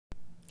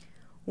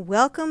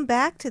Welcome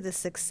back to the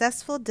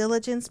Successful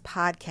Diligence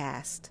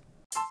podcast.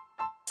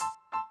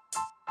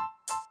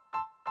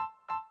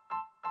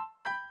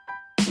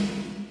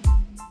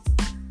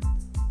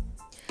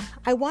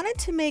 I wanted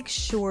to make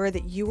sure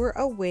that you were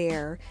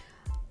aware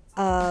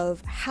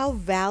of how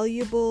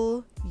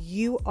valuable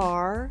you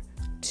are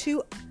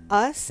to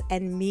us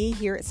and me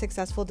here at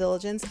Successful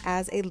Diligence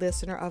as a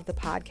listener of the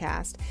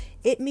podcast.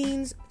 It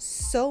means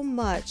so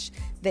much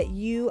that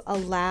you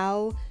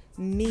allow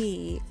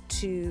me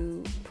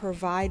to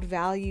provide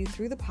value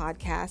through the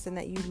podcast and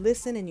that you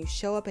listen and you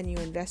show up and you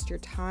invest your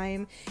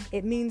time.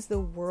 It means the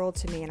world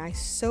to me and I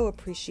so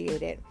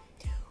appreciate it.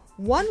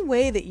 One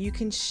way that you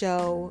can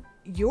show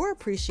your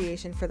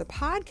appreciation for the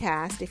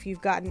podcast, if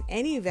you've gotten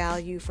any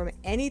value from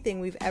anything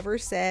we've ever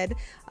said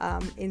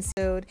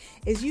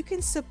is you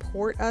can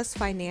support us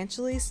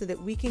financially so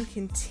that we can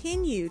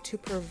continue to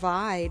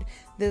provide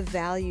the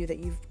value that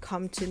you've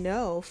come to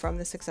know from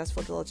the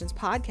Successful Diligence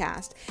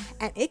podcast.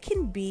 And it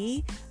can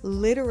be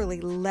literally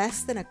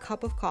less than a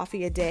cup of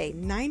coffee a day,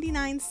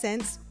 99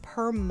 cents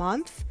per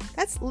month.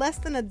 That's less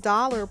than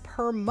 $1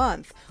 per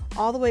month,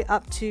 all the way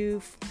up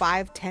to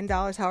 $5,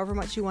 $10, however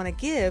much you want to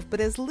give.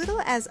 But as little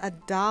as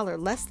 $1,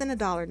 less than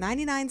 $1,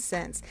 99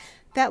 cents,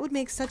 that would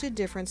make such a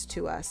difference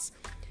to us.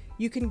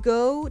 You can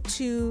go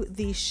to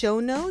the show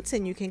notes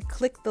and you can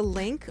click the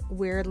link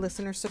where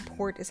listener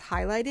support is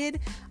highlighted.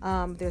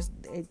 There's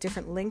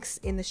different links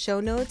in the show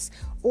notes,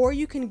 or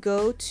you can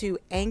go to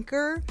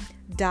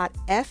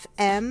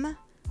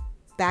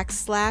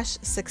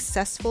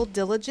anchor.fm/successful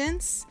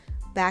diligence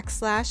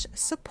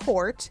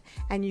 /support,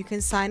 and you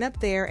can sign up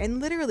there, and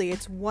literally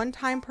it's one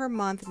time per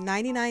month,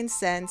 99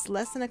 cents,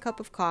 less than a cup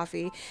of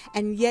coffee,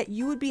 and yet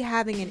you would be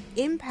having an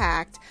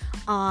impact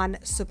on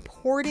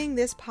supporting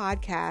this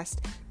podcast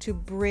to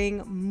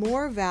bring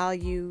more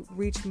value,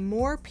 reach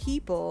more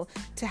people,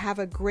 to have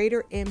a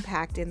greater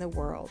impact in the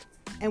world.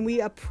 And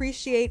we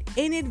appreciate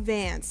in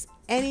advance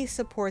any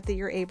support that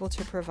you're able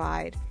to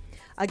provide.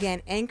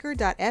 Again,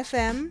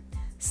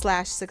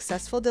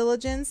 anchor.fm/successful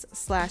diligence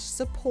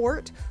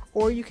 /support,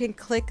 or you can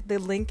click the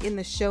link in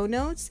the show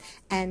notes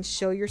and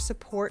show your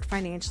support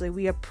financially.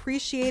 We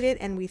appreciate it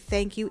and we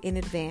thank you in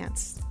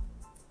advance.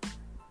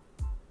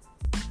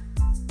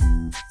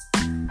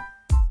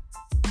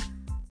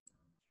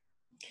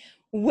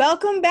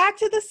 Welcome back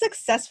to the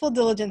Successful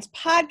Diligence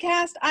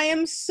podcast. I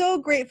am so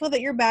grateful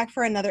that you're back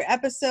for another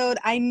episode.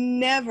 I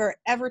never,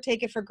 ever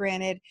take it for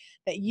granted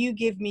that you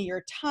give me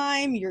your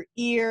time, your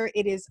ear.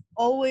 It is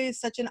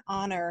always such an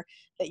honor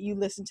that you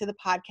listen to the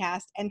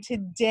podcast. And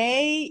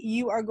today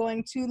you are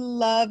going to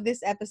love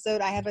this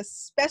episode. I have a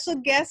special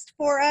guest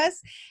for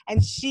us,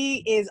 and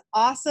she is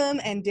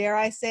awesome and, dare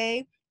I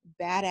say,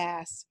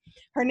 badass.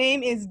 Her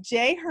name is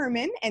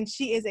Hermann, and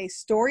she is a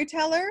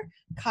storyteller,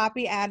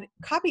 copy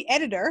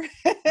editor,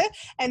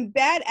 and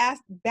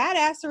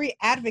badassery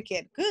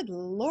advocate. Good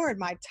Lord,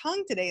 my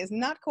tongue today is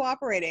not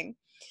cooperating.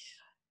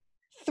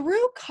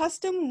 Through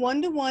custom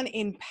one-to-one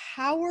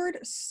empowered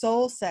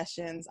soul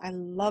sessions, I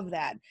love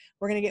that.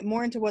 We're going to get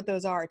more into what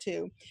those are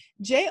too.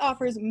 Jay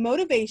offers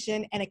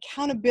motivation and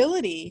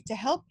accountability to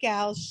help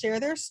gals share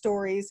their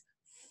stories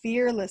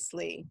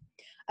fearlessly.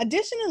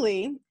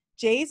 Additionally,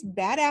 Jay's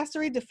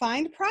Badassery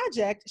Defined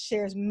project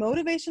shares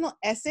motivational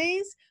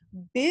essays,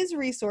 biz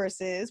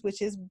resources,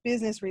 which is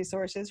business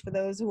resources for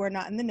those who are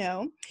not in the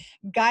know,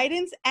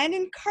 guidance and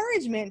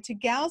encouragement to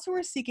gals who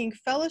are seeking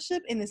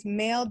fellowship in this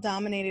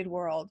male-dominated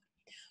world.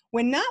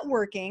 When not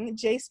working,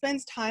 Jay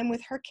spends time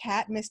with her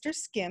cat, Mr.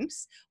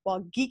 Skimps,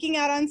 while geeking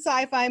out on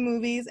sci-fi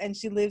movies, and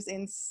she lives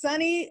in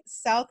sunny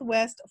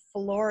Southwest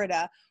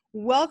Florida.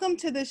 Welcome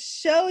to the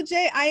show,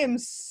 Jay. I am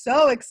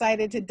so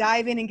excited to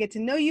dive in and get to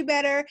know you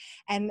better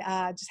and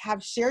just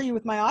share you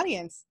with my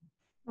audience.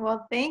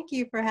 Well, thank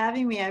you for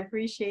having me. I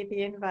appreciate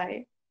the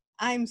invite.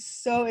 I'm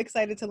so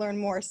excited to learn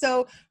more.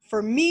 So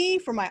for me,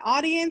 for my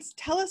audience,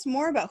 tell us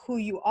more about who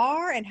you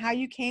are and how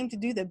you came to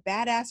do the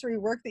badassery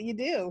work that you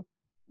do.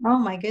 Oh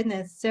my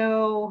goodness.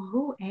 So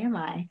who am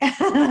I?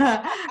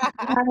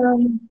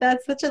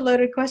 That's such a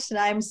loaded question.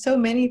 I'm so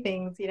many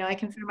things. I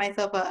consider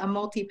myself a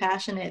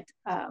multi-passionate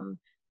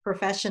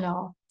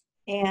professional,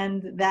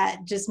 and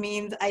that just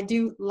means I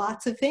do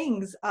lots of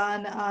things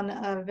on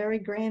a very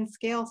grand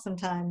scale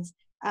sometimes.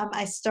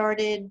 I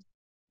started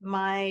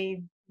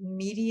my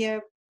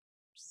media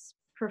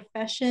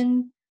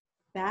profession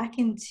back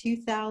in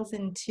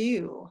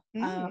 2002.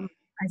 I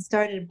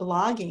started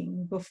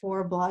blogging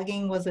before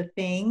blogging was a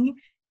thing,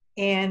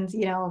 and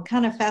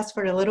kind of fast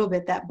forward a little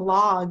bit, that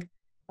blog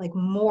like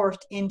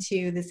morphed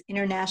into this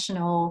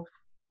international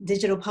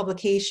digital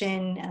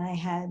publication, and I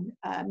had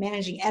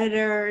managing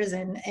editors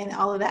and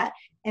all of that.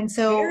 And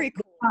so, very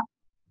cool.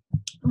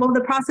 Well,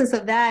 the process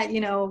of that,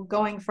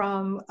 going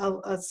from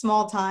a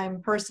small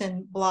time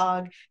person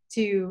blog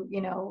to,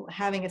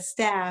 having a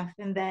staff,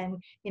 and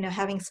then,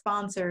 having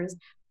sponsors,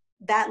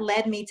 that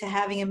led me to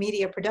having a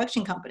media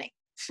production company,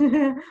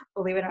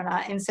 believe it or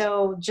not. And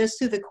so just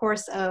through the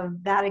course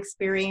of that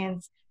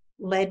experience,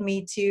 led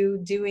me to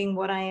doing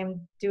what I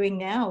am doing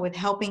now, with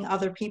helping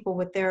other people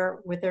with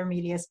their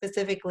media,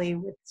 specifically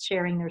with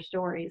sharing their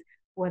stories,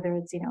 whether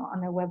it's, on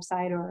their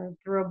website or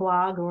through a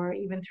blog or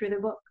even through the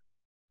book.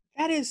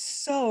 That is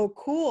so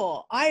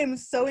cool. I am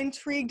so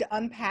intrigued to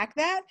unpack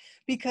that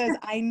because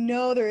I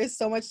know there is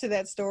so much to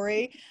that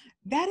story.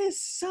 That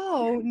is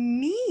so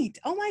neat.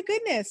 Oh my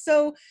goodness.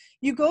 So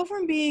you go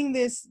from being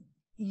this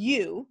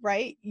you,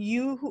 right?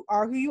 You who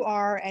you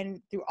are,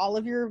 and through all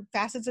of your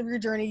facets of your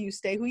journey, you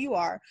stay who you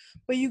are,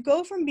 but you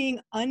go from being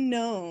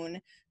unknown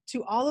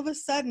to all of a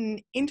sudden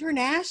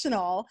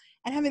international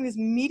and having this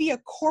media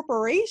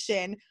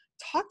corporation.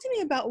 Talk to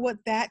me about what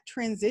that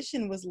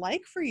transition was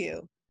like for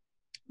you.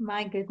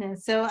 My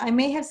goodness. So I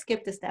may have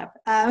skipped a step.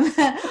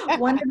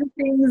 One of the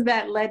things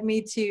that led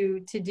me to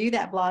do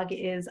that blog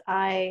is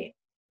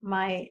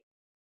my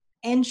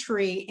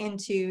entry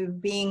into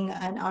being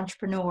an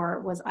entrepreneur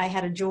was I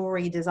had a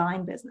jewelry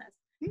design business.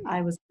 Hmm.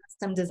 I was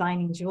custom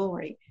designing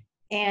jewelry.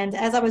 And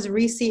as I was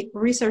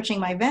researching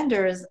my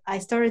vendors, I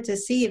started to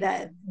see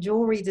that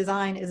jewelry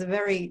design is a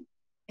very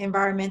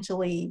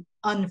environmentally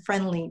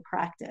unfriendly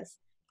practice.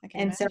 I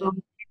can And so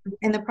imagine.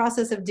 in the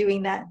process of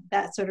doing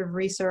that sort of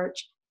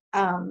research,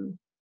 um,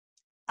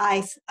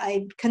 I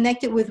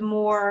connected with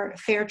more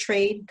fair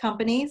trade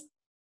companies.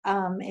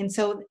 And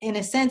so in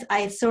a sense,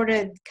 I sort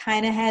of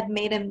kind of had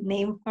made a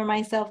name for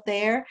myself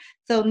there.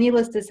 So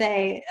needless to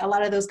say, a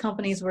lot of those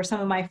companies were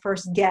some of my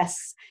first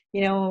guests,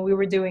 when we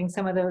were doing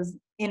some of those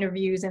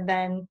interviews. And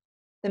then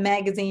the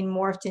magazine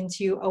morphed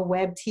into a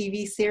web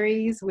TV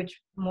series,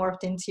 which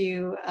morphed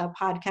into a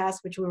podcast,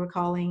 which we were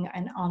calling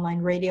an online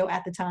radio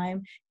at the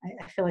time.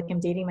 I feel like I'm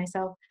dating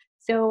myself.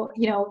 So,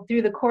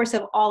 through the course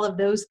of all of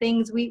those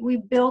things, we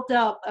built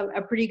up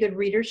a pretty good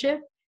readership.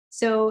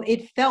 So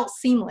it felt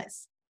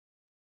seamless.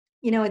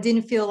 It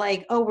didn't feel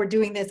like, oh, we're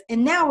doing this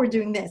and now we're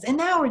doing this and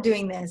now we're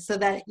doing this. So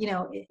that,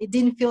 it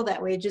didn't feel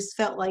that way. It just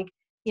felt like,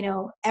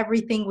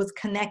 everything was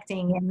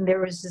connecting and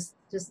there was just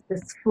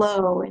this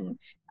flow. And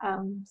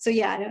so,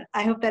 yeah,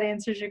 I hope that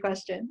answers your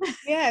question.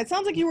 Yeah, it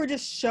sounds like you were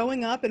just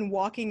showing up and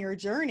walking your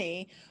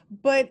journey.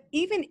 But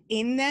even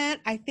in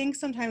that, I think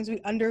sometimes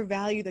we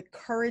undervalue the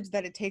courage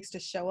that it takes to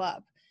show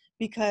up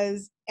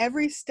because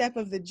every step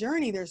of the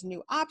journey, there's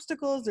new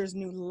obstacles, there's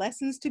new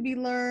lessons to be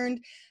learned.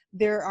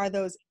 There are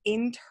those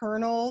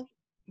internal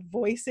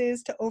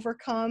voices to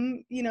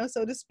overcome,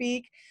 so to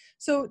speak.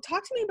 So,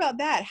 talk to me about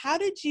that. How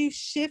did you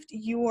shift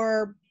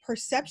your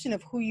perception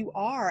of who you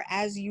are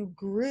as you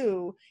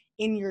grew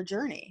in your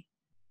journey?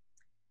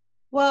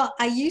 Well,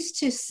 I used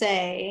to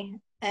say,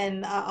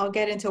 and I'll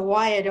get into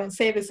why I don't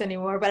say this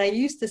anymore, but I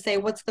used to say,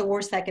 what's the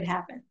worst that could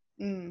happen?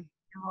 Mm,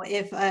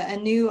 If a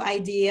new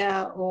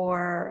idea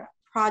or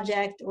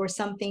project or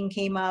something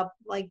came up,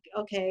 like,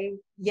 okay,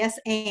 yes,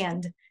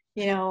 and,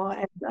 you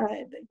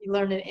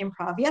learn in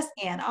improv, yes,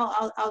 and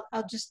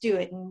I'll just do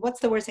it. And what's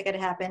the worst that could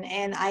happen?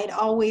 And I'd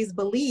always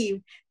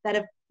believed that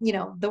if,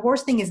 the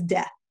worst thing is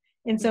death.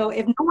 And so mm.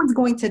 if no one's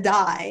going to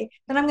die,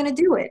 then I'm going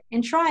to do it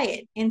and try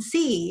it and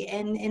see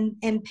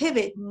and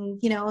pivot. And,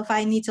 if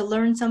I need to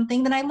learn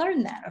something, then I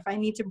learn that. If I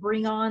need to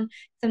bring on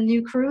some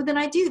new crew, then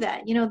I do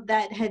that.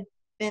 That had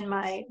been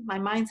my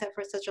mindset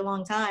for such a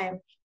long time.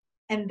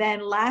 And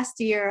then last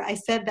year I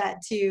said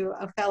that to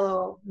a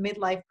fellow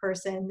midlife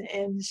person,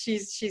 and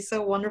she's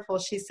so wonderful.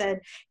 She said,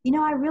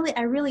 I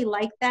really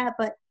like that,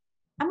 but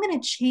I'm going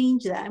to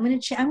change that. I'm going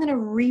to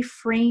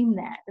reframe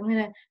that. I'm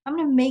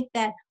going to make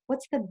that,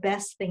 what's the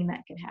best thing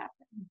that could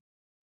happen?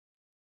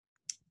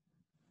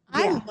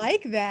 I Yeah.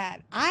 like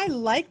that. I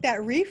like that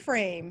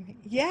reframe.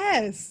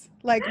 Yes.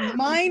 Like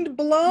mind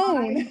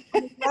blown.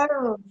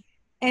 Mind.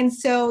 And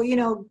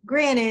so,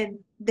 granted,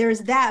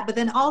 there's that, but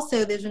then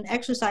also there's an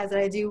exercise that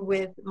I do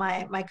with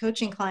my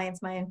coaching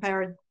clients, my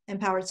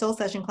empowered soul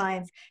session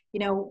clients.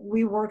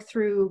 We work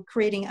through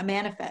creating a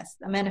manifesto.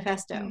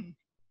 Mm.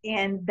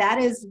 And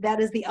that's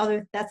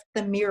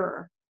the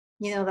mirror,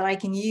 that I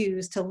can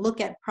use to look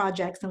at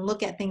projects and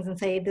look at things and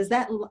say, does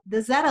that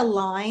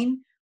align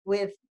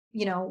with,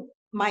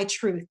 my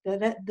truth?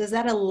 Does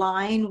that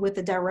align with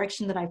the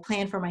direction that I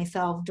plan for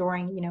myself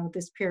during,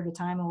 this period of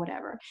time or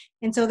whatever?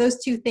 And so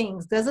those two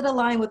things, does it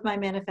align with my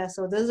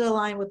manifesto? Does it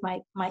align with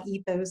my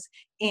ethos?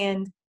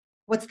 And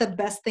what's the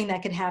best thing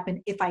that could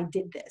happen if I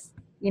did this?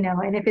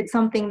 And if it's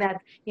something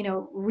that,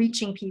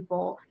 reaching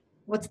people,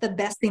 what's the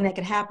best thing that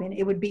could happen?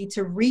 It would be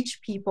to reach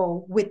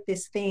people with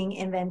this thing,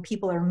 and then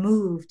people are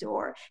moved,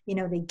 or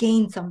they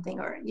gain something,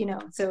 or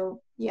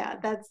so yeah,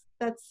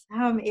 that's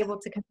how I'm able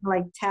to kind of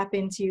like tap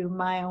into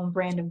my own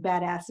brand of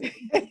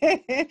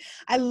badassery.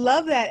 I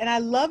love that. And I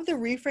love the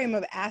reframe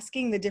of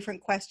asking the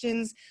different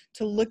questions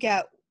to look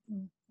at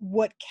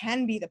what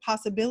can be the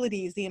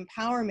possibilities, the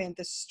empowerment,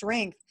 the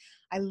strength.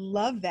 I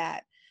love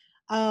that.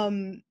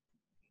 Um,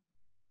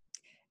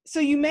 so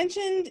you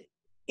mentioned,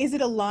 is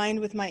it aligned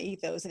with my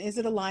ethos and is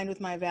it aligned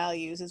with my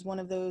values is one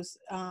of those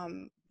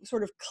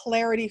sort of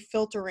clarity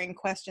filtering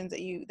questions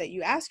that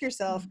you ask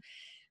yourself.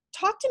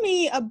 Talk to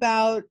me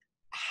about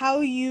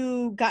how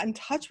you got in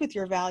touch with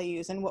your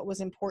values and what was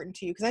important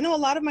to you. Because I know a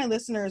lot of my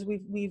listeners,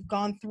 we've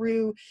gone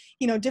through,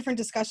 different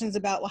discussions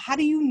about, well, how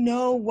do you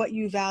know what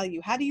you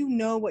value? How do you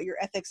know what your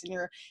ethics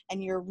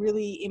and your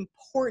really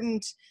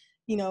important,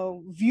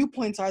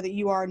 viewpoints are that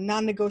you are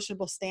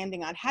non-negotiable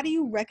standing on? How do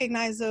you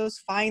recognize those,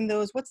 find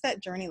those? What's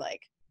that journey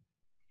like?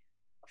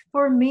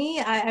 For me,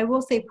 I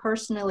will say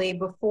personally,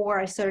 before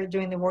I started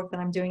doing the work that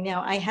I'm doing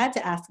now, I had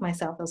to ask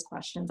myself those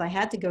questions. I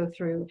had to go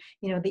through,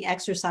 the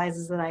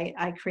exercises that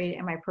I created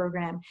in my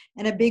program.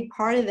 And a big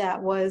part of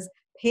that was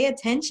pay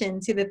attention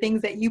to the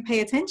things that you pay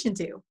attention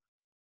to.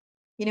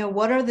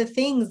 What are the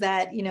things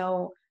that,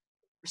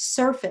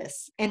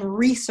 surface and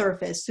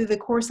resurface through the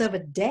course of a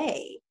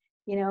day?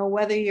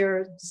 Whether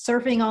you're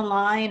surfing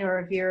online or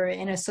if you're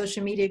in a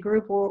social media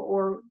group,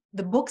 or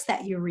the books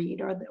that you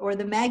read, or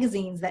the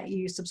magazines that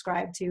you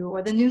subscribe to,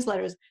 or the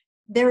newsletters,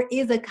 there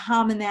is a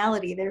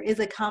commonality, there is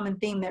a common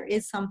theme, there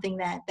is something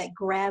that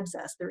grabs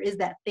us, there is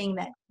that thing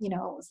that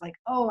is like,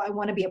 oh, I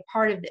want to be a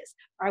part of this,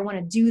 or I want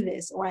to do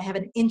this, or I have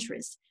an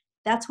interest.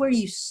 That's where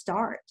you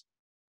start.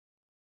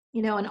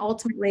 And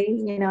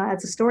ultimately,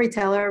 as a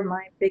storyteller,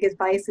 my big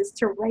advice is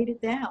to write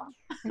it down.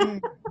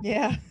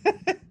 Yeah.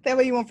 That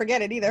way you won't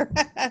forget it either.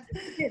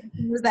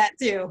 There's that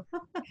too.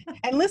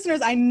 And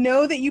listeners, I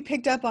know that you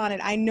picked up on it.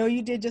 I know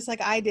you did just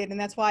like I did. And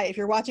that's why, if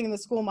you're watching in the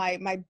school,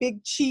 my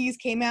big cheese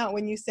came out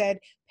when you said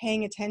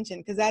paying attention,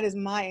 because that is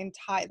my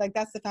entire,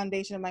 that's the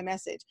foundation of my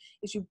message,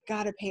 is you've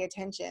got to pay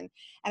attention.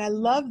 And I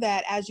love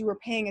that as you were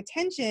paying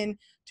attention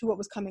to what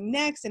was coming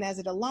next, and as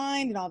it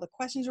aligned and all the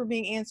questions were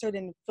being answered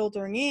and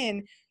filtering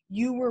in,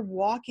 you were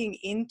walking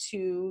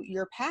into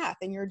your path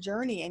and your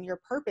journey and your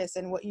purpose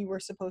and what you were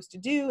supposed to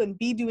do and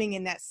be doing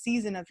in that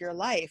season of your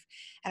life.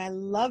 And I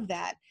love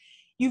that.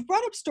 You've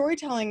brought up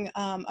storytelling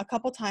a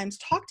couple times.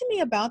 Talk to me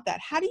about that.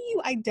 How do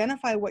you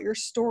identify what your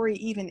story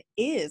even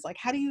is? Like,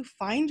 how do you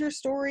find your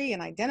story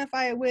and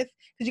identify it with?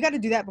 Because you got to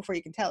do that before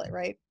you can tell it,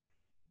 right?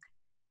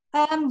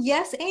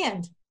 Yes,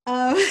 and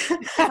a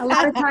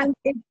lot of times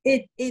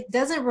it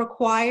doesn't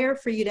require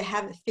for you to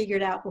have it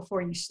figured out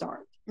before you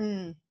start.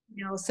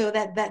 So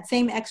that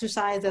same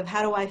exercise of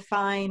how do I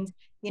find,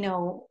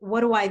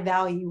 what do I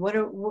value?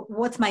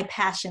 What's my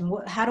passion?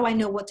 How do I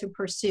know what to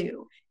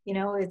pursue?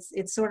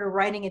 It's sort of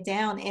writing it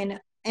down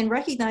and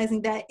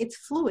recognizing that it's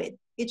fluid.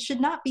 It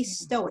should not be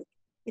stoic.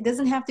 It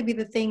doesn't have to be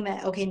the thing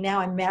that, okay, now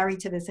I'm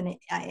married to this and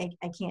I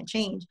can't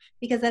change,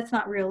 because that's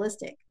not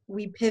realistic.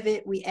 We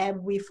pivot, we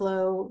ebb, we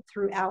flow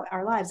throughout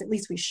our lives. At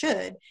least we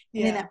should. Yeah.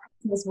 And in that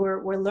process,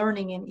 we're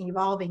learning and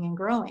evolving and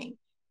growing.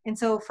 And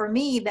so for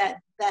me, that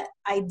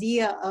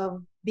idea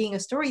of being a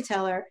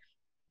storyteller,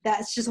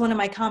 that's just one of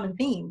my common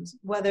themes,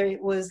 whether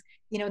it was,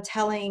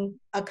 telling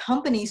a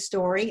company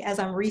story as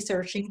I'm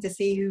researching to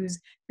see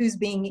who's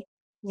being,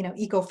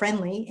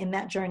 eco-friendly in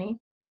that journey.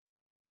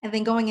 And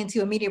then going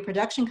into a media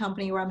production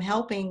company where I'm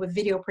helping with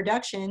video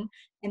production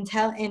and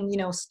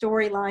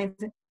storylines.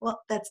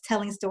 Well, that's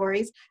telling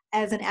stories.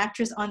 As an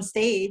actress on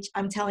stage,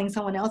 I'm telling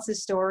someone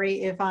else's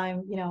story if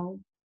I'm,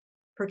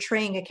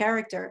 portraying a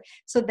character.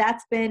 So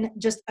that's been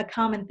just a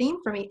common theme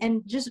for me,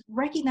 and just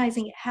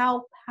recognizing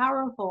how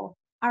powerful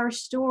our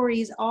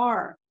stories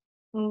are.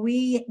 When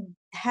we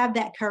have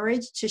that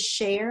courage to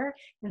share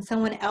and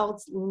someone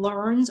else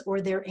learns, or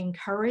they're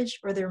encouraged,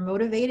 or they're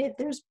motivated,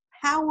 there's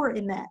power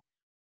in that.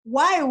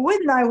 Why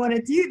wouldn't I want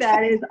to do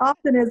that as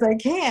often as I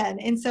can?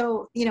 And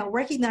so,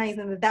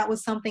 recognizing that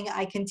was something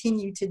I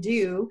continue to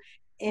do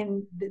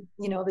in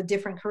the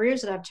different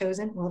careers that I've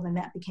chosen, well, then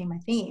that became my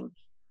theme.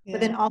 Yeah.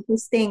 But then also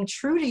staying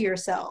true to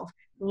yourself,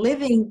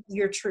 living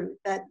your truth.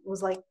 That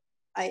was like,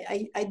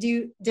 I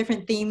do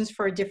different themes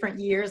for different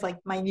years, like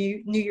my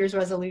New Year's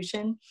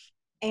resolution.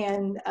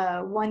 And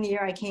 1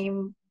 year I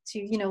came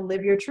to,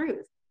 live your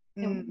truth.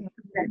 And what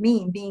does that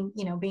mean?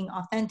 Being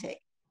authentic.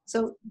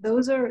 So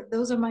those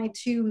are my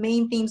two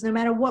main themes. No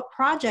matter what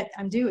project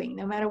I'm doing,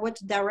 no matter what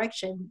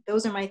direction,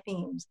 those are my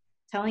themes: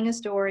 telling a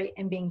story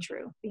and being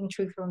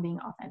truthful and being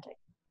authentic.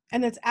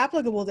 And it's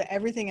applicable to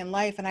everything in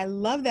life. And I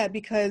love that,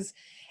 because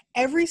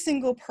every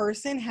single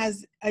person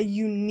has a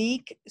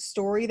unique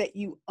story that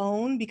you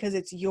own, because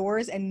it's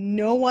yours and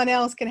no one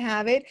else can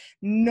have it.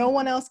 No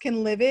one else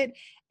can live it.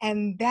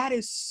 And that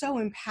is so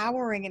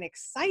empowering and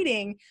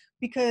exciting,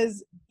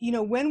 because,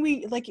 when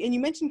we and you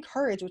mentioned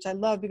courage, which I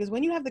love, because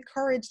when you have the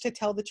courage to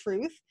tell the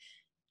truth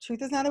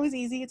is not always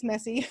easy. It's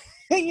messy,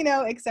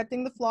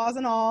 accepting the flaws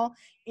and all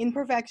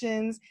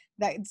imperfections,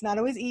 that it's not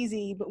always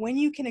easy. But when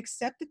you can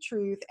accept the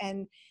truth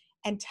and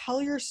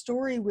tell your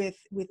story with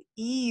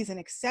ease and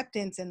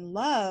acceptance and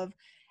love,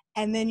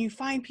 and then you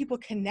find people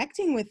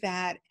connecting with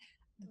that,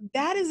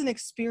 that is an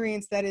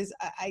experience that is,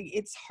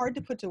 it's hard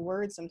to put to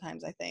words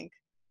sometimes, I think.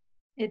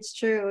 It's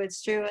true.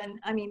 And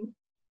I mean,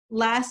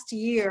 last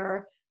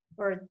year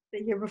or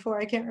the year before,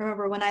 I can't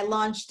remember, when I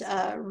launched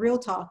Real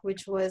Talk,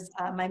 which was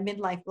my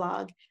midlife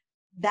blog,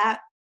 that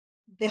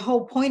the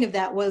whole point of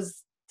that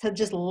was to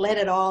just let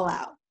it all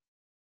out.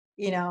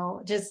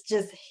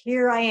 Just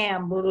here I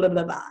am, blah, blah,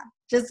 blah, blah.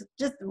 Just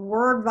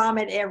word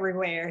vomit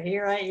everywhere.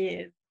 Here I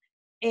is.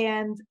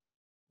 And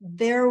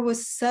there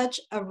was such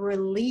a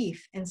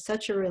relief and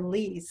such a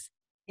release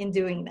in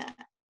doing that.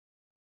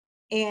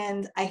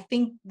 And I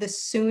think the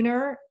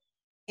sooner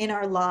in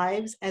our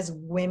lives as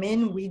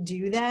women we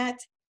do that,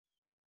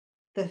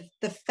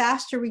 the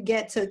faster we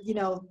get to, you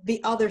know,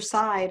 the other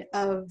side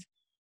of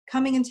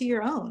coming into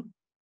your own.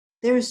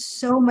 There's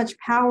so much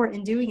power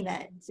in doing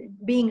that,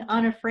 being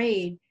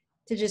unafraid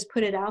to just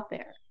put it out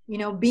there, you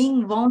know,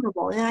 being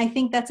vulnerable. And I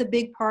think that's a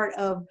big part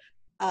of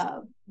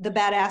the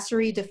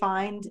Badassery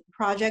Defined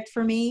project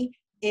for me,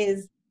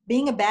 is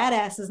being a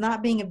badass is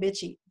not being a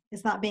bitchy.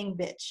 It's not being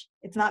bitch.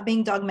 It's not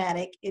being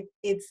dogmatic.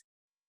 It's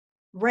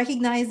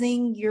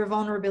recognizing your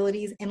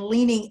vulnerabilities and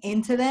leaning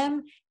into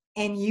them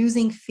and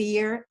using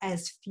fear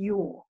as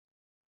fuel,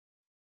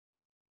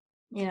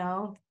 you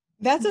know?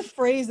 That's a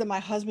phrase that my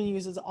husband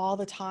uses all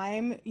the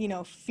time. You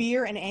know,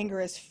 fear and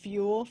anger is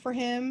fuel for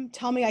him.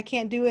 Tell me I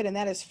can't do it, and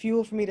that is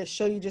fuel for me to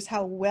show you just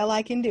how well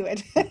I can do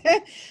it.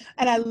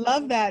 And I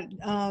love that,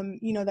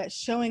 you know, that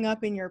showing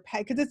up in your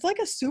pet, because it's like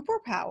a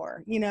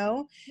superpower, you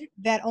know,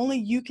 that only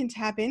you can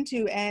tap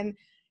into. And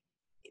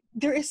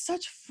there is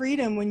such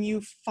freedom when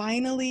you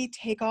finally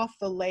take off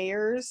the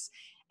layers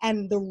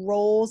and the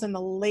roles and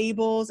the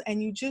labels,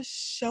 and you just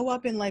show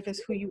up in life as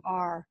who you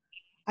are.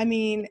 I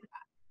mean,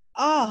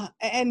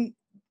 and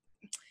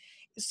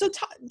so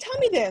tell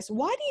me this,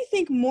 why do you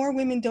think more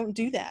women don't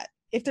do that?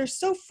 If there's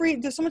so free,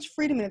 there's so much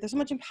freedom in it, there's so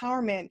much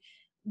empowerment,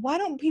 why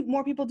don't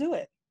more people do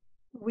it?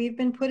 We've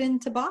been put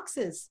into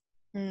boxes,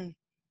 Mm.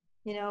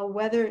 you know,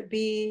 whether it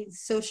be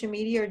social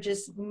media or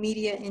just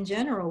media in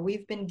general.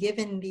 We've been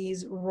given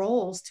these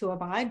roles to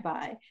abide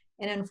by.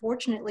 And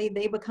unfortunately,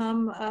 they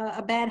become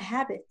a bad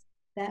habit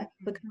that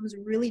becomes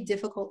really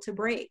difficult to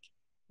break.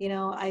 You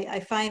know,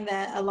 I find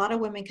that a lot of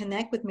women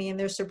connect with me and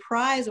they're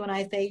surprised when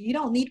I say, you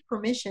don't need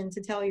permission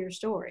to tell your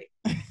story.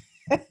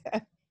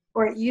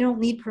 Or you don't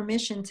need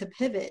permission to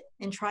pivot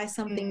and try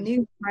something Mm.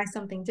 new, try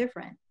something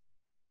different.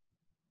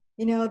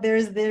 You know,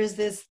 there's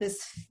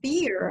this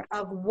fear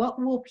of what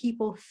will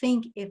people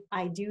think if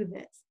I do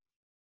this.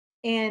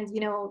 And, you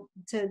know,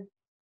 to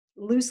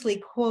loosely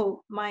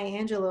quote Maya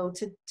Angelou,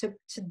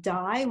 to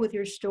die with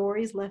your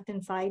stories left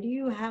inside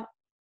you, how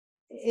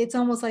it's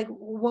almost like,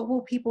 what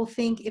will people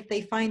think if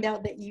they find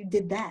out that you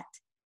did that?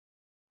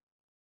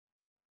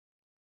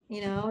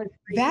 You know,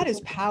 That is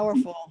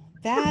powerful.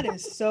 That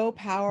is so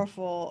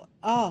powerful.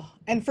 Oh,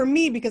 and for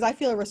me, because I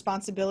feel a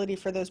responsibility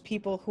for those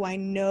people who I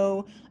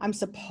know I'm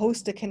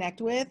supposed to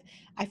connect with,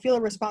 I feel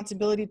a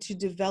responsibility to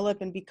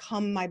develop and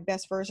become my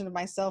best version of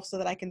myself so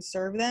that I can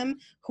serve them,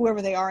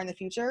 whoever they are in the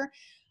future.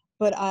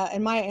 But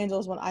and Maya Angelou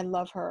is one, I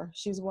love her.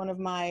 She's one of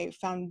my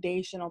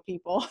foundational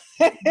people.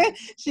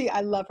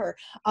 I love her.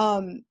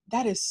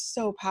 That is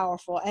so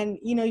powerful. And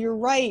you know, you're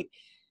right.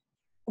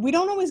 We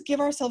don't always give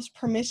ourselves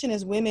permission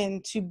as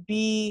women to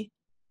be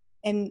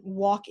and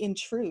walk in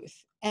truth.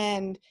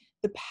 And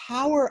the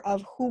power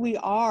of who we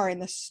are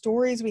and the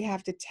stories we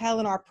have to tell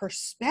and our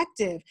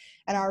perspective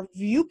and our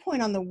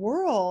viewpoint on the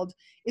world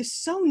is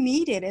so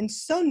needed and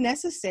so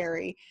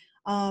necessary.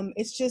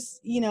 It's just,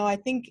 you know, I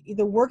think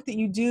the work that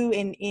you do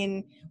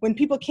in when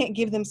people can't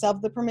give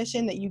themselves the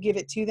permission, that you give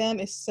it to them,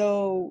 is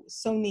so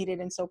needed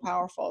and so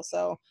powerful.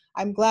 So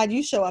I'm glad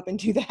you show up and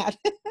do that.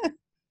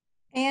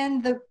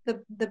 and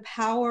the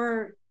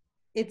power,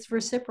 it's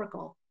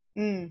reciprocal.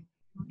 Mm,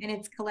 And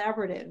it's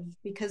collaborative,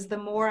 because the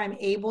more I'm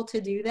able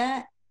to do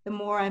that, the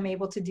more I'm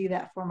able to do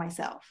that for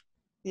myself.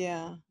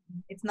 yeah.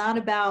 It's not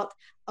about,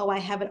 oh, I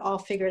have it all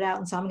figured out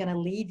and so I'm going to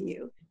leave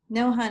you.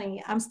 No,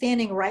 honey, I'm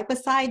standing right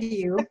beside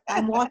you.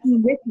 I'm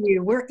walking with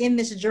you. We're in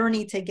this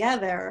journey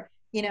together.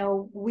 You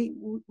know,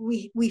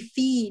 we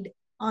feed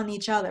on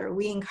each other.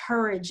 We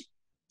encourage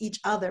each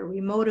other.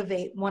 We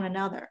motivate one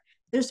another.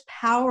 There's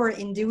power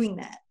in doing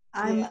that.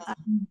 Yeah.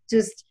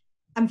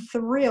 I'm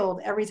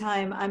thrilled every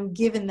time I'm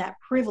given that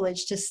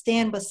privilege to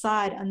stand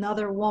beside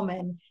another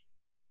woman.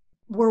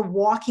 We're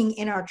walking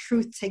in our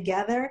truth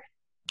together.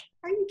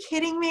 Are you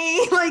kidding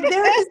me? Like,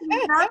 there is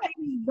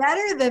nothing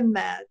better than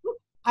that.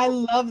 I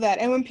love that.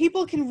 And when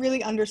people can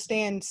really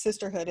understand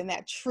sisterhood and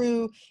that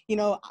true, you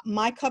know,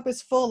 my cup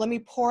is full, let me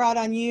pour out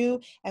on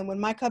you. And when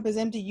my cup is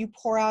empty, you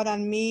pour out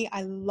on me.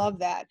 I love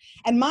that.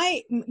 And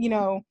you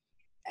know,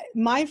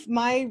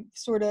 my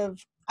sort of,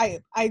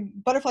 I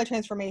butterfly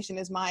transformation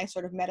is my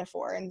sort of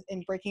metaphor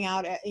in breaking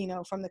out, you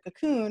know, from the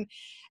cocoon.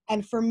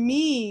 And for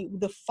me,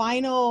 the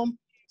final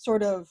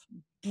sort of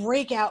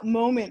breakout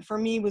moment for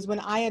me was when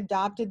I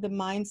adopted the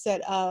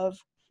mindset of,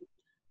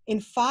 in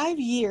 5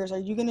 years, are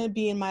you going to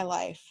be in my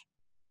life?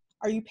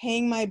 Are you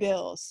paying my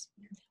bills?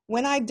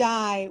 When I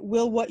die,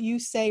 will what you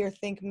say or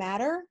think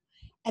matter?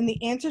 And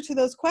the answer to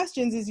those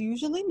questions is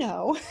usually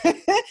no.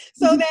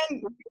 So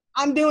then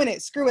I'm doing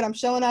it. Screw it. I'm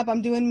showing up.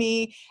 I'm doing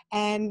me.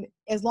 And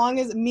as long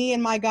as me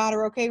and my God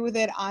are okay with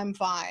it, I'm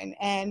fine.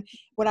 And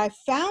what I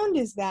found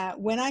is that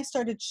when I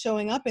started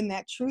showing up in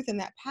that truth and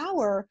that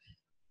power,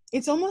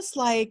 it's almost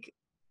like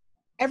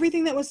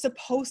everything that was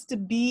supposed to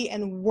be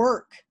and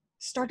work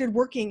started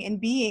working and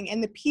being,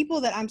 and the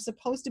people that I'm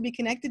supposed to be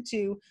connected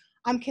to,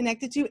 I'm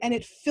connected to, and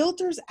it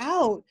filters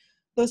out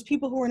those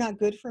people who are not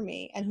good for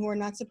me and who are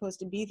not supposed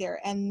to be there.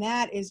 And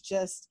that is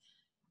just,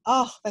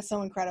 oh, that's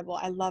so incredible.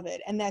 I love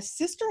it. And that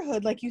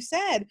sisterhood, like you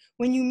said,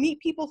 when you meet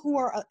people who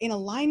are in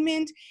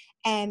alignment,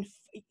 and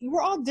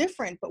we're all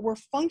different, but we're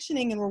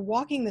functioning and we're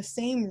walking the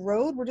same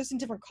road. We're just in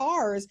different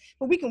cars,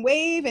 but we can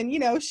wave and,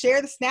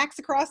 share the snacks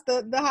across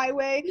the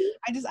highway.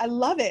 I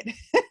love it.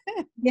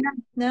 Yeah,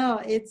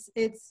 no, it's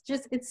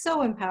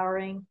so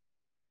empowering.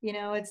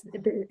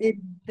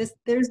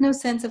 There's no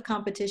sense of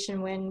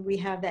competition when we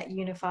have that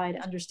unified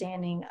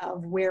understanding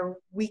of where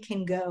we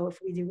can go if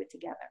we do it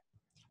together.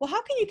 Well,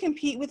 how can you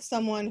compete with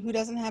someone who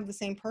doesn't have the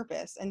same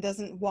purpose and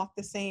doesn't walk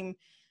the same?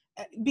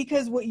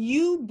 Because what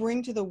you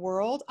bring to the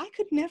world, I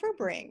could never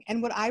bring.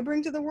 And what I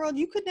bring to the world,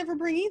 you could never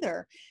bring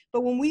either.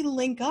 But when we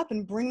link up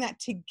and bring that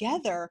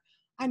together,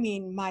 I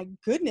mean, my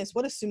goodness,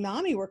 what a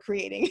tsunami we're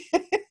creating.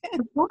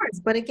 Of course,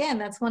 but again,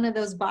 that's one of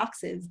those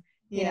boxes,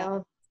 Yeah.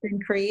 been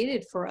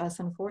created for us,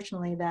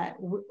 unfortunately, that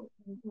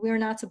we're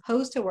not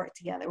supposed to work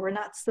together. We're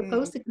not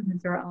supposed to come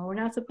into our own. We're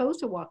not supposed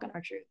to walk on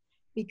our truth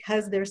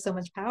because there's so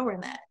much power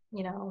in that,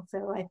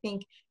 So I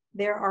think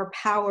there are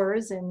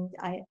powers, and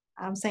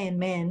I'm saying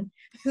men,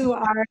 who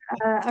are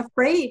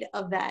afraid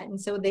of that. And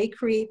so they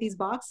create these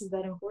boxes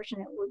that,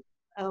 unfortunately,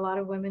 a lot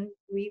of women,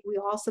 we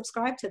all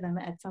subscribe to them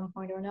at some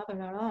point or another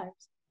in our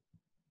lives.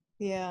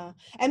 Yeah.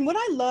 And what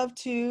I love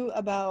too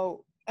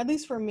about, at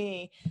least for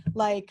me,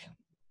 like,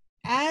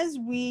 as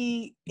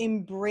we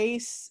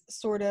embrace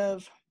sort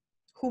of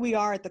who we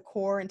are at the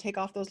core and take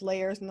off those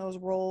layers and those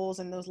roles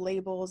and those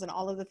labels and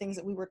all of the things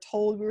that we were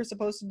told we were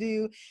supposed to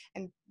do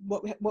and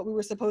what we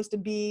were supposed to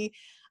be,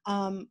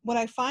 what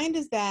I find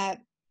is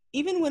that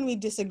even when we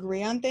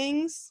disagree on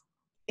things,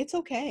 it's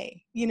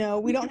okay. We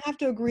don't have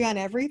to agree on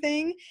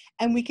everything,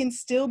 and we can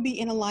still be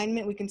in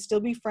alignment. We can still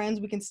be friends.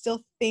 We can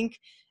still think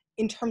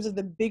in terms of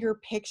the bigger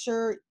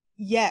picture.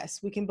 Yes,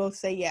 we can both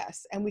say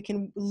yes, and we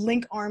can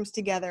link arms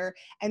together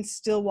and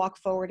still walk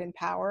forward in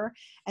power.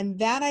 And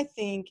that, I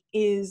think,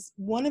 is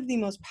one of the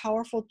most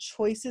powerful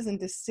choices and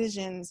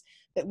decisions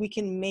that we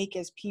can make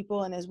as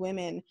people and as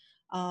women,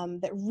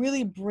 that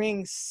really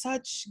brings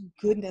such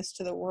goodness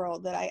to the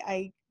world. That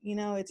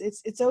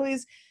it's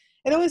always,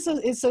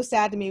 is so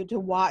sad to me to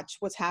watch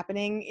what's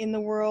happening in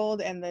the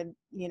world, and the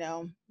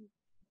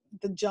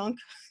junk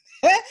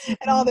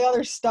and all the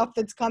other stuff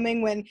that's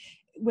coming,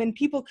 when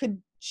people could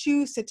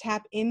choose to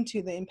tap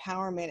into the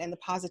empowerment and the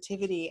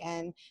positivity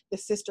and the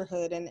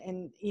sisterhood,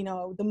 and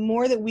the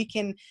more that we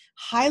can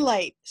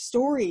highlight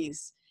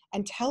stories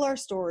and tell our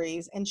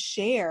stories and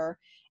share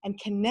and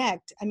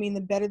connect, I mean,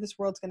 the better this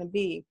world's going to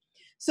be.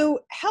 So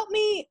help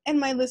me and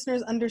my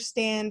listeners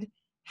understand,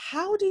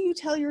 how do you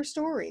tell your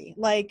story?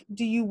 Like,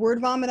 do you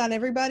word vomit on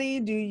everybody?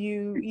 Do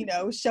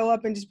you show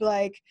up and just be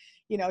like,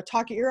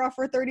 talk your ear off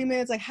for 30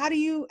 minutes? Like, how do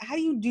you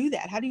do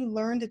that? How do you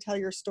learn to tell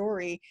your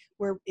story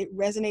where it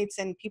resonates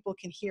and people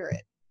can hear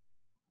it?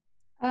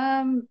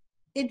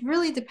 It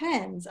really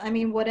depends. I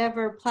mean,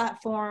 whatever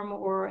platform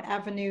or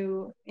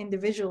avenue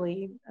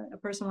individually a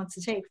person wants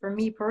to take. For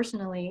me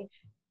personally,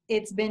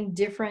 it's been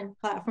different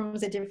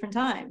platforms at different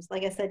times.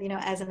 Like I said,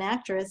 as an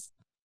actress,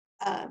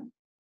 um,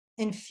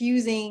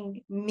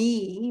 infusing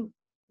me,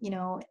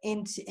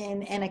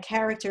 and a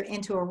character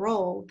into a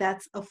role,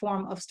 that's a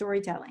form of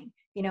storytelling.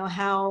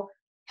 How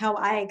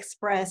I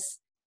express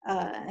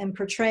and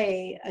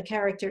portray a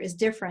character is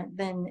different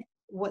than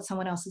what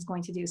someone else is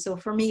going to do. So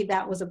for me,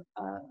 that was a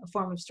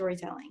form of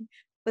storytelling.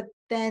 But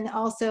then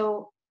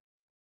also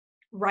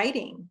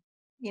writing,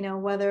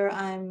 whether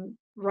I'm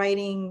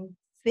writing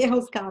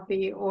sales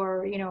copy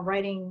or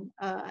writing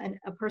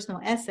a personal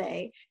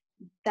essay,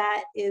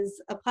 that is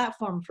a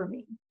platform for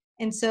me.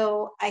 And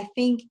so I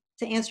think,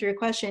 to answer your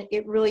question,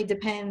 it really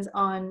depends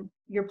on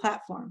your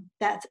platform.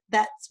 That's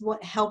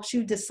what helps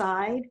you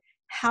decide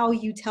how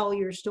you tell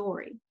your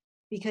story,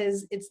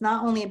 because it's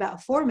not only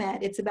about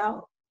format, it's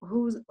about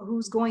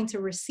who's going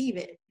to receive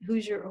it,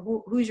 who's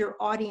your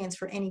audience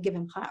for any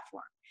given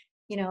platform.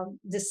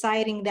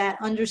 Deciding that,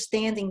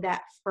 understanding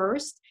that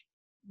first,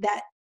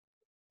 that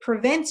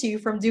prevents you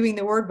from doing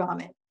the word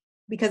vomit,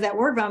 because that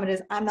word vomit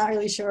is, I'm not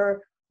really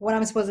sure what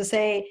I'm supposed to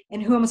say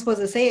and who I'm supposed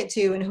to say it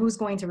to and who's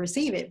going to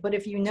receive it. But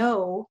if you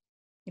know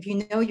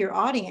your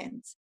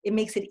audience, it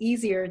makes it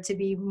easier to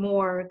be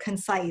more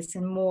concise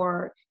and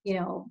more,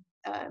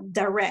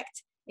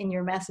 direct in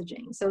your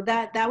messaging. So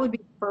that would be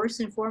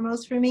first and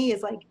foremost for me,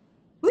 is like,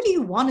 who do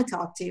you want to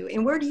talk to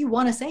and where do you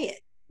want to say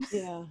it?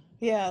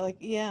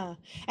 Yeah.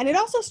 And it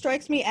also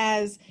strikes me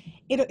as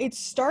it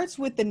starts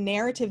with the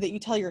narrative that you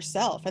tell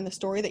yourself and the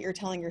story that you're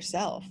telling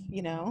yourself.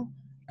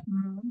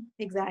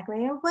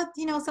 Exactly. But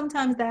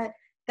sometimes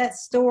that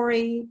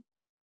story,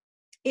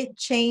 it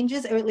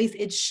changes, or at least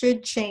it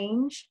should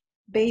change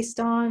based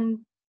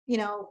on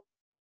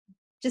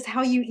just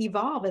how you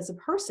evolve as a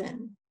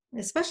person,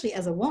 especially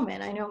as a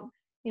woman. I know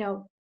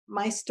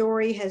my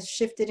story has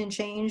shifted and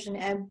changed and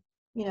ebbed,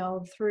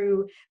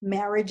 through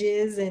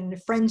marriages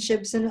and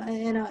friendships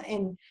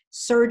and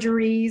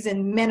surgeries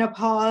and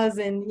menopause,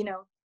 and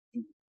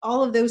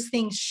all of those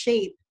things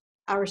shape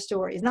our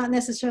stories. Not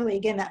necessarily,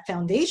 again, that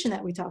foundation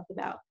that we talked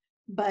about,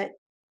 but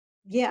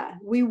yeah,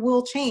 we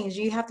will change.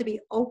 You have to be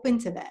open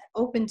to that,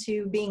 open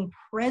to being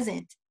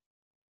present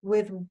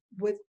with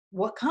with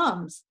what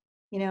comes,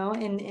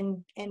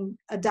 and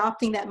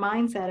adopting that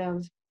mindset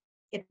of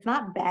it's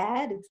not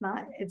bad, it's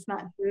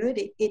not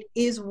good. It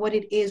is what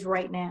it is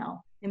right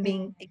now, and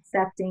being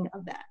accepting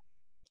of that.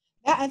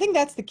 I think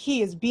that's the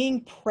key, is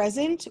being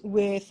present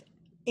with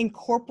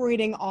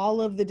incorporating all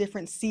of the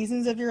different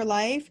seasons of your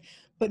life,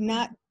 but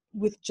not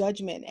with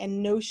judgment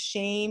and no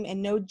shame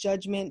and no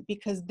judgment,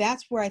 because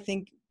that's where I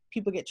think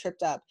people get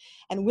tripped up.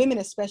 And women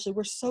especially,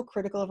 we're so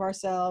critical of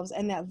ourselves,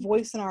 and that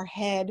voice in our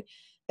head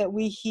that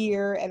we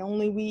hear and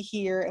only we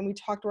hear, and we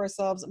talk to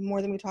ourselves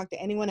more than we talk to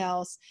anyone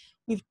else.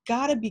 We've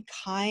got to be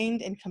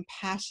kind and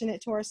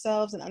compassionate to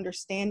ourselves and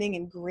understanding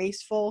and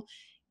graceful.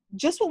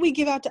 Just what we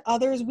give out to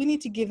others, we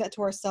need to give that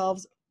to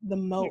ourselves the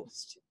Yeah,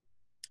 most.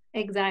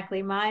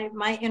 exactly.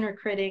 My inner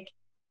critic,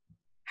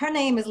 her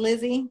name is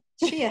Lizzie.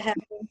 She a head.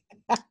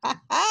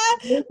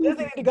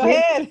 Listen, to go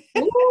Gets, ahead.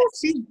 ooh,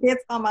 she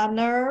gets on my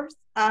nerves.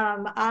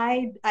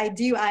 I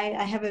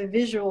have a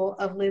visual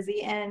of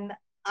Lizzie, and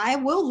I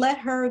will let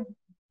her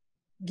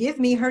give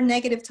me her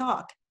negative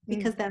talk, Mm,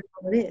 because that's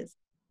all it is.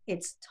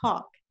 It's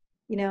talk,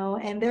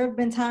 and there have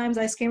been times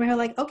I scream at her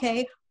like,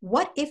 okay,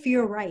 what if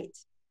you're right?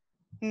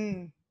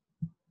 mm.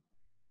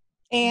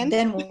 And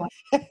Then what?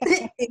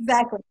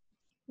 Exactly.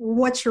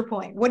 What's your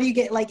point? What do you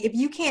get? Like, if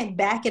you can't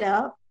back it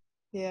up,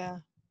 yeah.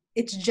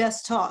 it's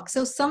just talk.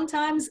 So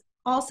sometimes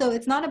also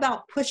it's not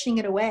about pushing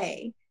it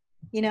away.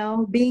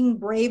 Being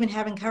brave and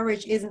having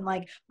courage isn't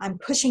like I'm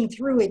pushing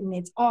through it and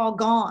it's all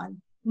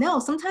gone. No,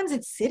 sometimes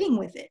it's sitting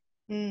with it.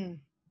 Mm.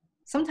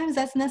 Sometimes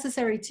that's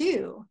necessary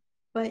too.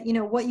 But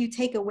what you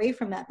take away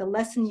from that, the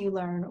lesson you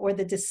learn or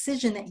the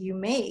decision that you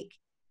make,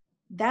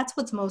 that's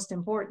what's most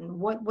important.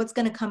 What's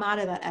going to come out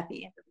of that at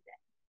the end of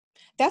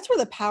That's where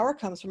the power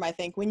comes from, I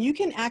think. When you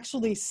can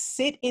actually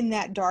sit in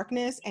that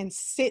darkness and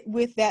sit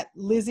with that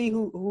Lizzie,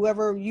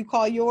 whoever you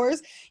call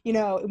yours,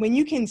 when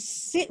you can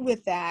sit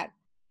with that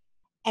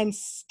and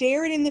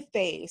stare it in the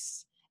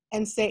face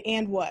and say,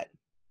 and what?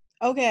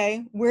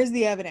 Okay, where's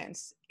the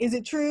evidence? Is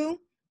it true?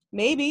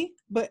 Maybe,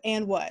 but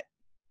and what?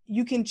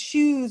 You can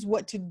choose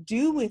what to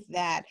do with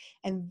that.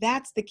 And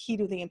that's the key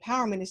to the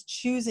empowerment, is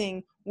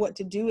choosing what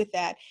to do with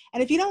that.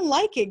 And if you don't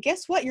like it,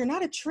 guess what? You're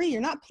not a tree,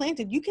 you're not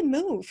planted. You can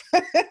move.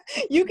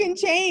 You can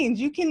change.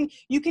 You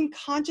can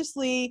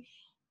consciously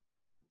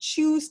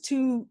choose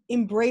to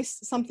embrace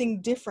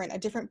something different, a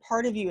different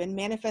part of you, and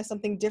manifest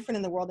something different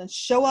in the world, and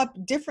show up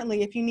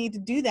differently if you need to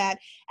do that,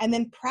 and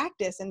then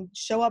practice and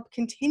show up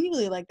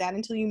continually like that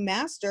until you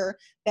master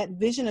that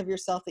vision of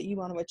yourself that you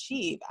want to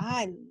achieve.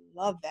 I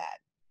love that.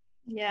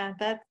 Yeah,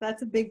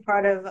 that's a big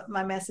part of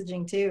my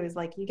messaging too, is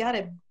like you got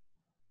to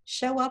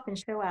show up and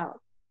show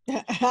out.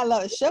 I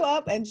love it. Show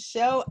up and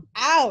show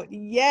out.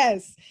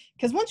 Yes.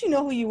 Because once you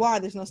know who you are,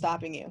 there's no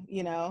stopping you.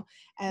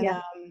 And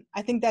Yeah.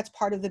 I think that's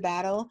part of the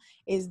battle,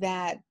 is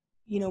that,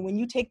 when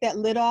you take that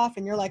lid off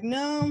and you're like,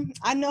 no,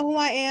 I know who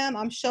I am,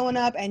 I'm showing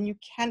up, and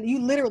you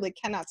literally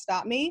cannot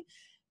stop me.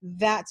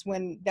 That's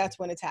when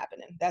it's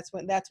happening. That's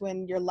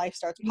when your life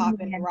starts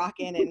popping and Amen.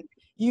 rocking, and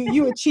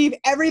you achieve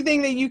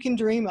everything that you can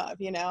dream of.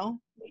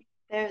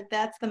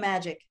 That's the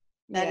magic.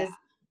 That Yeah. is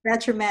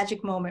that's your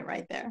magic moment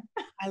right there.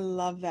 I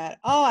love that.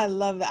 Oh, I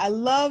love that. I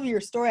love your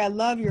story. I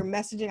love your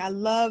messaging. I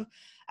love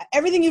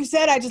everything you've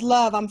said. I just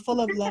love. I'm full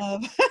of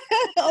love,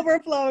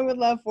 overflowing with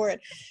love for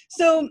it.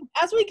 So,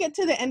 as we get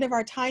to the end of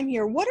our time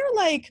here, what are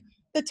like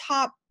the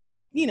top,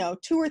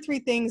 two or three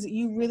things that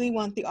you really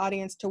want the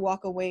audience to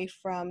walk away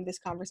from this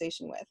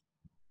conversation with?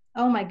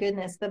 Oh my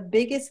goodness. The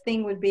biggest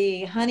thing would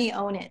be, honey,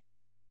 own it.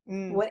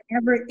 Mm,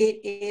 Whatever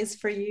it is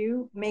for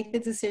you, make the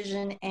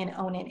decision and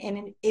own it.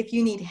 And if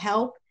you need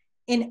help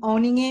in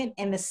owning it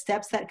and the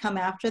steps that come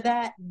after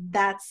that,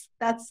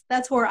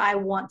 that's where I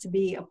want to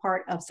be a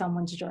part of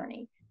someone's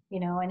journey,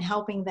 and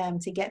helping them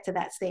to get to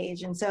that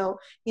stage. And so,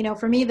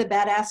 for me, the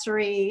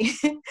badassery,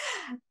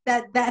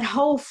 that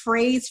whole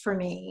phrase for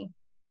me,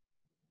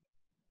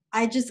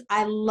 I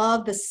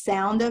love the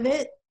sound of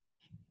it,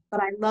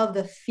 but I love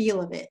the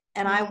feel of it.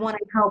 And I mm, want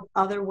to help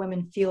other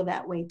women feel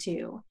that way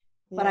too.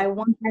 But yeah. I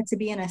want that to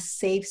be in a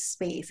safe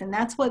space. And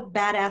that's what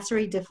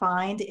badassery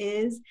defined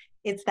is.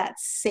 It's that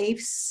safe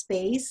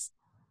space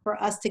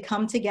for us to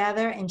come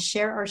together and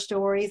share our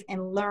stories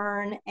and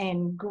learn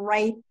and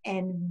gripe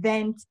and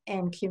vent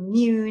and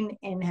commune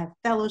and have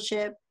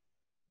fellowship.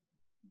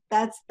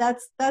 That's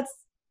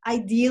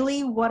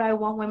ideally what I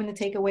want women to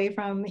take away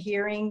from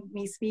hearing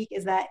me speak,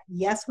 is that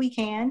yes, we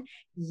can.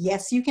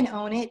 Yes, you can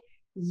own it.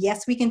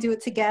 Yes, we can do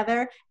it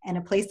together. And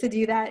a place to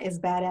do that is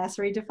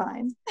badassery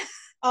defined.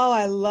 Oh,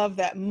 I love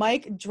that.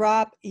 Mic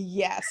drop,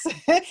 yes.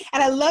 And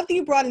I love that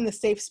you brought in the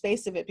safe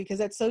space of it, because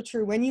that's so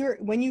true. When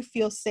you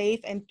feel safe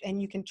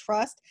and you can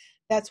trust,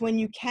 that's when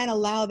you can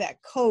allow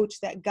that coach,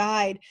 that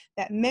guide,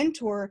 that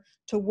mentor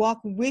to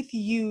walk with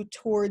you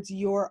towards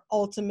your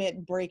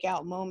ultimate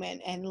breakout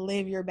moment and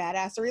live your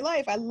badassery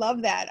life. I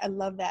love that. I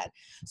love that.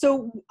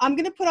 So I'm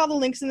going to put all the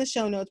links in the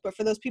show notes, but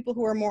for those people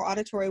who are more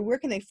auditory, where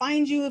can they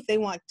find you if they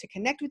want to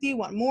connect with you,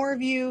 want more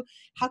of you?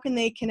 How can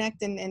they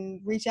connect and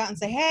reach out and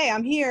say, hey,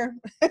 I'm here?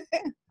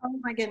 Oh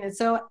my goodness.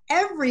 So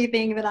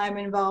everything that I'm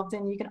involved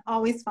in, you can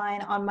always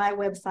find on my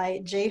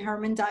website,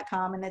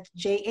 jhermann.com, and that's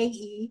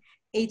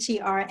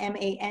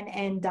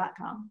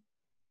JAEHERMANN.com.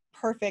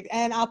 Perfect.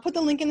 And I'll put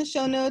the link in the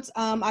show notes.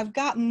 I've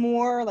got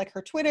more, like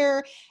her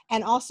Twitter,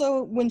 and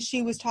also when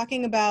she was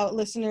talking about,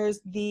 listeners,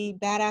 the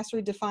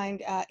Badassery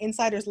Defined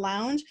Insiders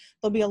Lounge,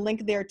 there'll be a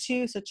link there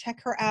too. So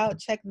check her out,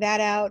 check that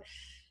out.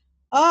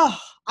 Oh,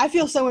 I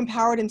feel so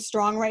empowered and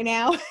strong right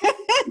now.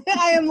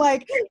 I am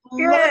like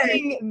Good.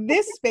 loving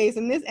this space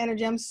and this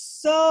energy. I'm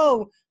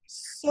so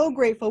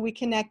grateful we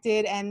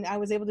connected and I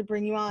was able to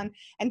bring you on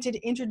and to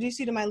introduce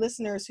you to my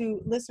listeners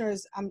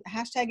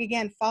hashtag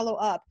again, follow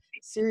up.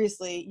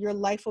 Seriously, your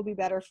life will be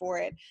better for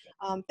it.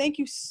 Thank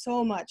you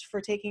so much for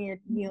taking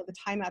the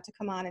time out to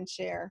come on and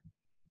share.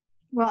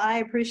 Well, I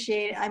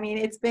appreciate it. I mean,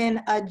 it's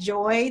been a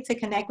joy to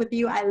connect with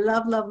you. I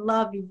love, love,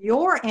 love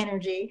your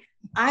energy.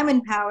 I'm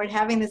empowered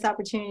having this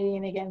opportunity.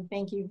 And again,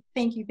 thank you.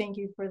 Thank you. Thank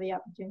you for the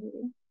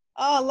opportunity.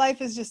 Oh, life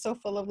is just so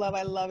full of love.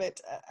 I love it.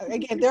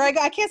 Again, there I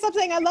go. I can't stop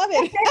saying I love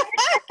it.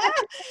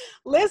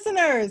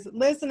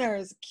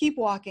 Listeners, keep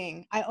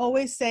walking. I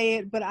always say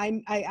it, but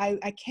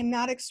I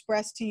cannot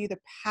express to you the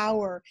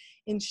power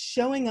in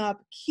showing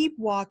up. Keep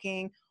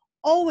walking.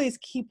 Always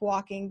keep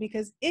walking,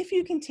 because if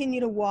you continue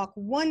to walk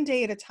one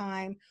day at a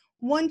time,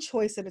 one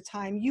choice at a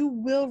time, you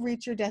will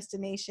reach your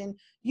destination.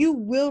 You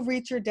will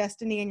reach your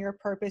destiny and your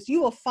purpose.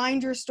 You will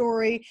find your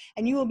story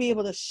and you will be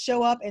able to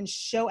show up and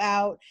show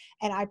out.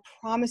 And I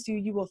promise you,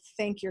 you will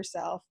thank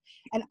yourself.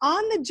 And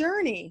on the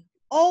journey,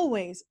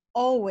 always,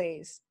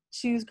 always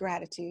choose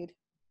gratitude.